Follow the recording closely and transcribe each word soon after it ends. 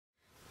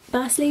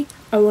Firstly,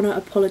 I want to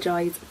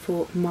apologise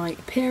for my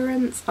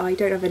appearance. I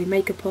don't have any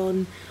makeup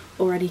on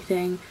or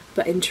anything,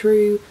 but in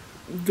true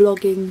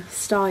vlogging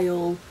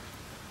style,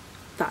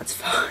 that's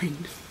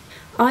fine.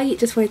 I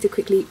just wanted to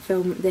quickly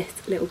film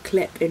this little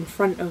clip in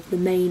front of the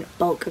main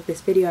bulk of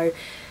this video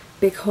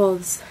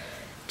because,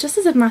 just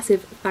as a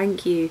massive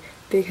thank you,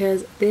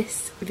 because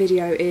this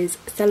video is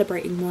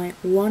celebrating my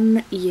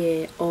 1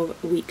 year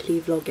of weekly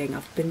vlogging.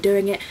 I've been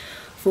doing it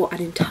for an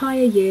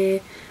entire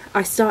year.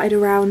 I started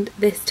around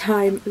this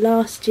time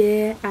last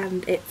year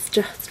and it's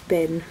just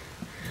been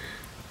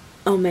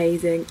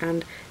amazing,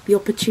 and the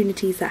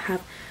opportunities that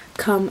have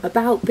come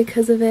about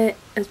because of it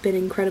has been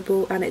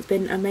incredible, and it's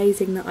been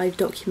amazing that I've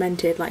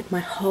documented like my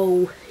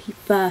whole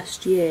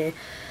first year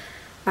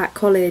at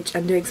college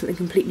and doing something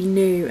completely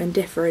new and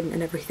different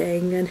and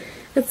everything, and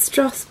it's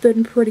just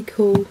been pretty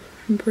cool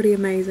and pretty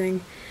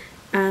amazing,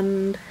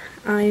 and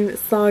I'm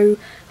so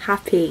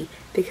happy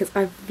because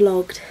I've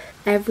vlogged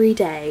every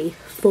day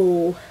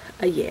for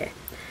a year.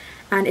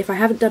 And if I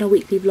haven't done a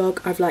weekly vlog,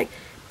 I've like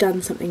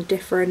done something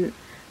different.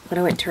 When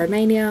I went to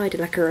Romania, I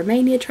did like a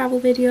Romania travel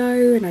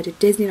video, and I did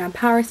Disneyland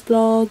Paris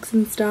vlogs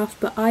and stuff,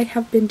 but I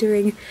have been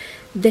doing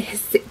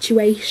this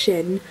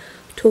situation,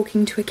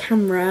 talking to a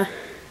camera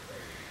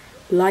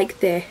like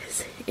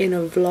this in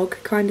a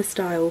vlog kind of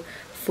style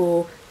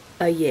for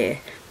a year.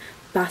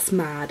 That's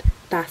mad.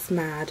 That's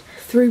mad.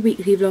 Through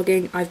weekly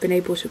vlogging, I've been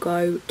able to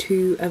go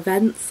to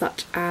events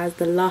such as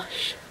the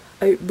Lush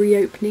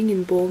reopening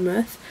in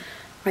Bournemouth.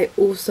 I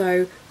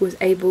also was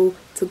able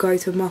to go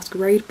to a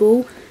masquerade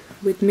ball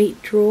with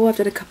Meat Draw. I've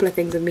done a couple of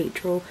things with Meat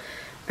Draw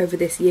over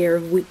this year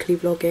of weekly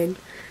vlogging.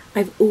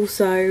 I've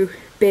also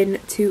been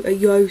to a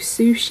Yo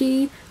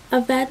Sushi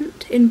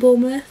event in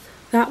Bournemouth.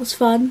 That was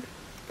fun.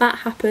 That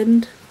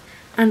happened.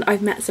 And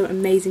I've met some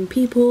amazing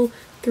people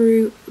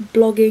through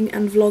blogging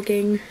and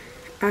vlogging,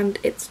 and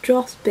it's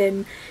just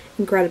been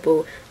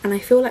incredible. And I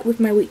feel like with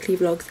my weekly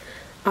vlogs,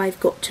 I've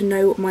got to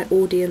know what my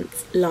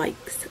audience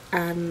likes,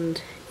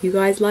 and you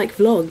guys like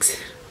vlogs,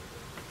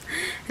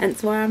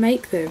 hence why I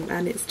make them,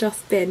 and it's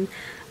just been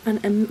an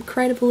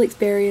incredible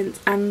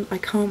experience, and I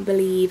can't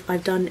believe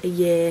I've done a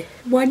year.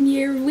 1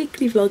 year of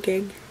weekly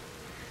vlogging.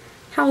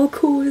 How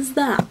cool is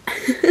that?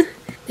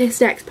 This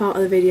next part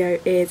of the video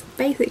is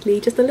basically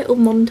just a little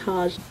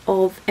montage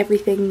of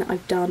everything that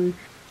I've done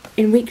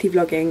in weekly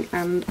vlogging,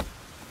 and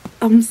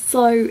I'm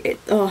so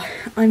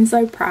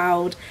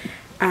proud,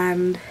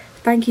 and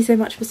thank you so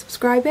much for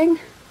subscribing.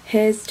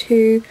 Here's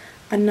to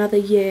another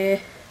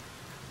year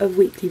of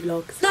weekly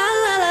vlogs.